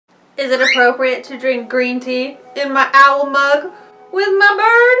Is it appropriate to drink green tea in my owl mug with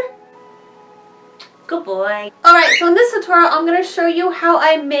my bird? Good boy. Alright, so in this tutorial I'm going to show you how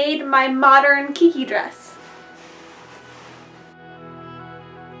I made my modern Kiki dress.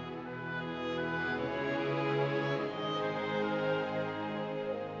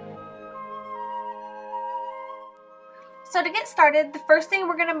 So to get started, the first thing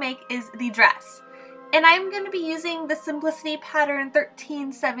we're going to make is the dress. And I'm going to be using the Simplicity pattern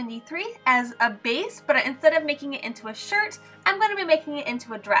 1373 as a base, but instead of making it into a shirt, I'm going to be making it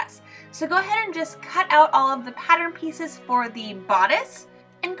into a dress. So go ahead and just cut out all of the pattern pieces for the bodice,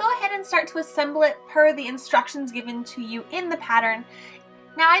 and go ahead and start to assemble it per the instructions given to you in the pattern.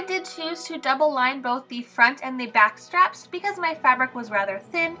 Now I did choose to double line both the front and the back straps because my fabric was rather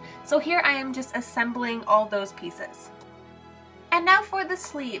thin, so here I am just assembling all those pieces. And now for the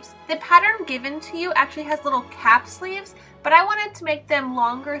sleeves. The pattern given to you actually has little cap sleeves, but I wanted to make them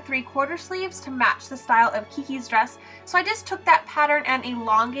longer 3/4 sleeves to match the style of Kiki's dress, so I just took that pattern and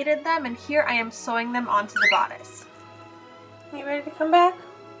elongated them, and here I am sewing them onto the bodice. You ready to come back?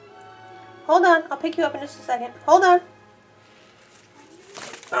 Hold on, I'll pick you up in just a second. Hold on.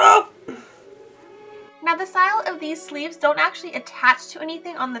 Oh! Now the style of these sleeves don't actually attach to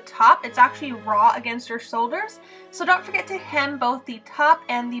anything on the top, it's actually raw against your shoulders, so don't forget to hem both the top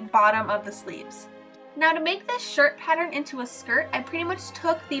and the bottom of the sleeves. Now to make this shirt pattern into a skirt, I pretty much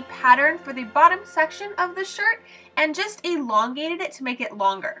took the pattern for the bottom section of the shirt and just elongated it to make it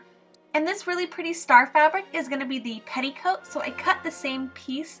longer. And this really pretty star fabric is going to be the petticoat, so I cut the same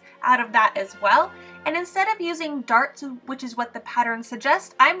piece out of that as well. And instead of using darts, which is what the pattern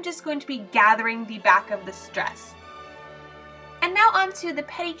suggests, I'm just going to be gathering the back of this dress. And now onto the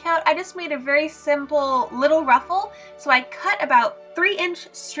petticoat. I just made a very simple little ruffle, so I cut about 3-inch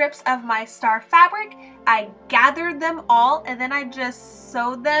strips of my star fabric, I gathered them all, and then I just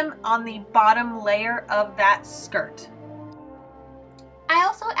sewed them on the bottom layer of that skirt. I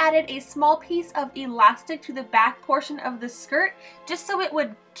also added a small piece of elastic to the back portion of the skirt just so it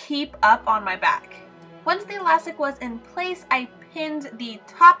would keep up on my back. Once the elastic was in place, I pinned the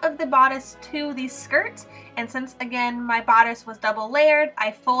top of the bodice to the skirt, and since again my bodice was double layered,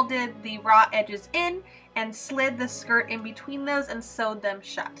 I folded the raw edges in and slid the skirt in between those and sewed them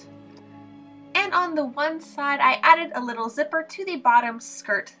shut. And on the one side I added a little zipper to the bottom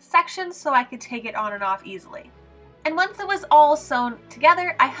skirt section so I could take it on and off easily. And once it was all sewn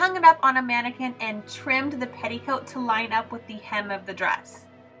together, I hung it up on a mannequin and trimmed the petticoat to line up with the hem of the dress.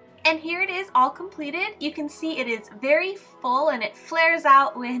 And here it is all completed. You can see it is very full and it flares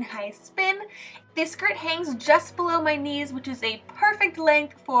out when I spin. The skirt hangs just below my knees, which is a perfect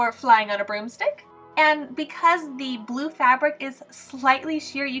length for flying on a broomstick. And because the blue fabric is slightly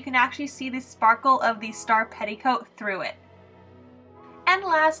sheer, you can actually see the sparkle of the star petticoat through it. And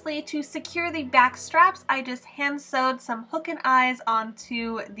lastly, to secure the back straps, I just hand sewed some hook and eyes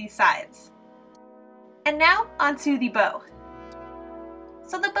onto the sides. And now onto the bow.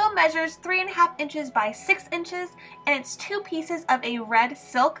 So the bow measures 3.5 inches by 6 inches, and it's 2 pieces of a red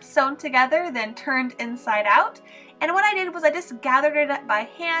silk sewn together then turned inside out. And what I did was I just gathered it up by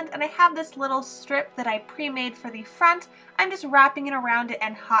hand, and I have this little strip that I pre-made for the front. I'm just wrapping it around it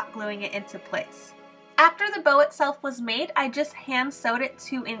and hot gluing it into place. After the bow itself was made, I just hand sewed it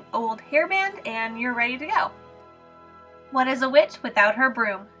to an old hairband and you're ready to go. What is a witch without her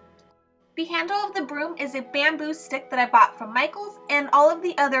broom? The handle of the broom is a bamboo stick that I bought from Michael's, and all of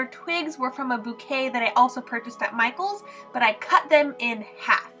the other twigs were from a bouquet that I also purchased at Michael's, but I cut them in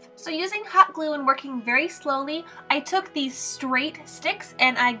half. So using hot glue and working very slowly, I took these straight sticks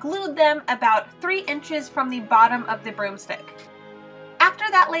and I glued them about 3 inches from the bottom of the broomstick. After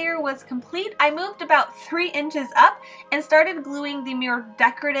that layer was complete, I moved about 3 inches up and started gluing the more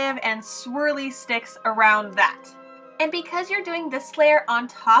decorative and swirly sticks around that. And because you're doing this layer on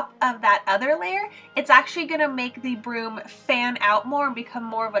top of that other layer, it's actually going to make the broom fan out more and become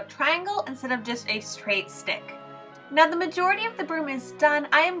more of a triangle instead of just a straight stick. Now the majority of the broom is done.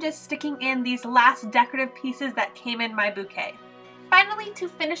 I am just sticking in these last decorative pieces that came in my bouquet. Finally, to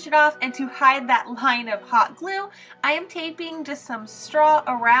finish it off and to hide that line of hot glue, I am taping just some straw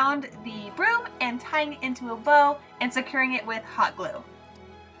around the broom and tying it into a bow and securing it with hot glue.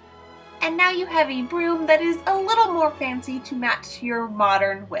 And now you have a broom that is a little more fancy to match your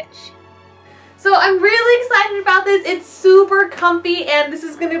modern witch. So I'm really excited about this. It's super comfy, and this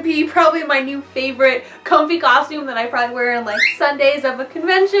is going to be probably my new favorite comfy costume that I probably wear on like Sundays of a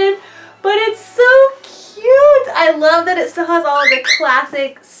convention. But it's so cute! I love that it still has all of the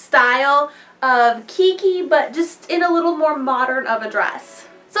classic style of Kiki, but just in a little more modern of a dress.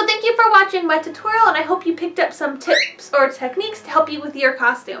 So thank you for watching my tutorial, and I hope you picked up some tips or techniques to help you with your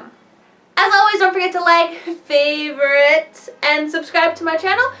costume. As always, don't forget to like, favorite, and subscribe to my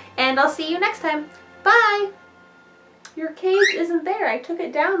channel, and I'll see you next time. Bye! Your cage isn't there. I took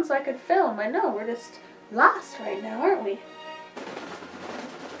it down so I could film. I know, we're just lost right now, aren't we?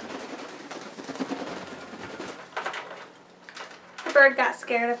 The bird got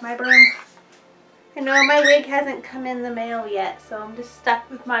scared of my broom. I know my wig hasn't come in the mail yet, so I'm just stuck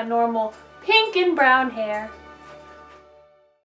with my normal pink and brown hair.